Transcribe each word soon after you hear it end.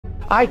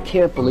I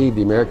can't believe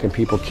the American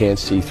people can't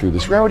see through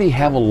this. We already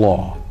have a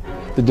law,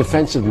 the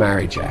Defense of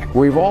Marriage Act,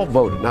 where we've all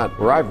voted, not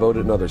where I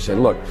voted and others said,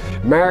 look,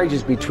 marriage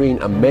is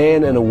between a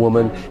man and a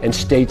woman, and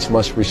states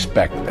must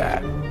respect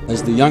that.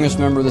 As the youngest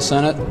member of the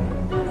Senate,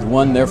 the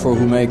one, therefore,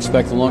 who may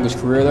expect the longest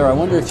career there, I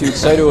wonder if you'd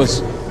say to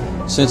us,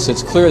 since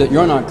it's clear that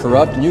you're not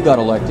corrupt and you got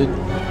elected,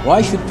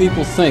 why should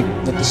people think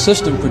that the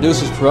system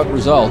produces corrupt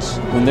results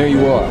when there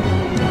you are?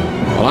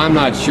 Well, I'm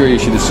not sure you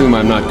should assume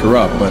I'm not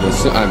corrupt, but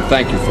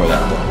thank you for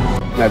that, though.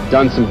 I've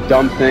done some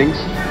dumb things,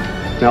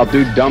 and I'll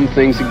do dumb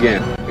things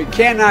again. We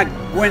cannot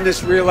win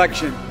this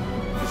re-election.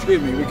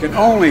 Excuse me, we can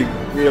only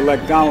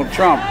re-elect Donald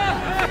Trump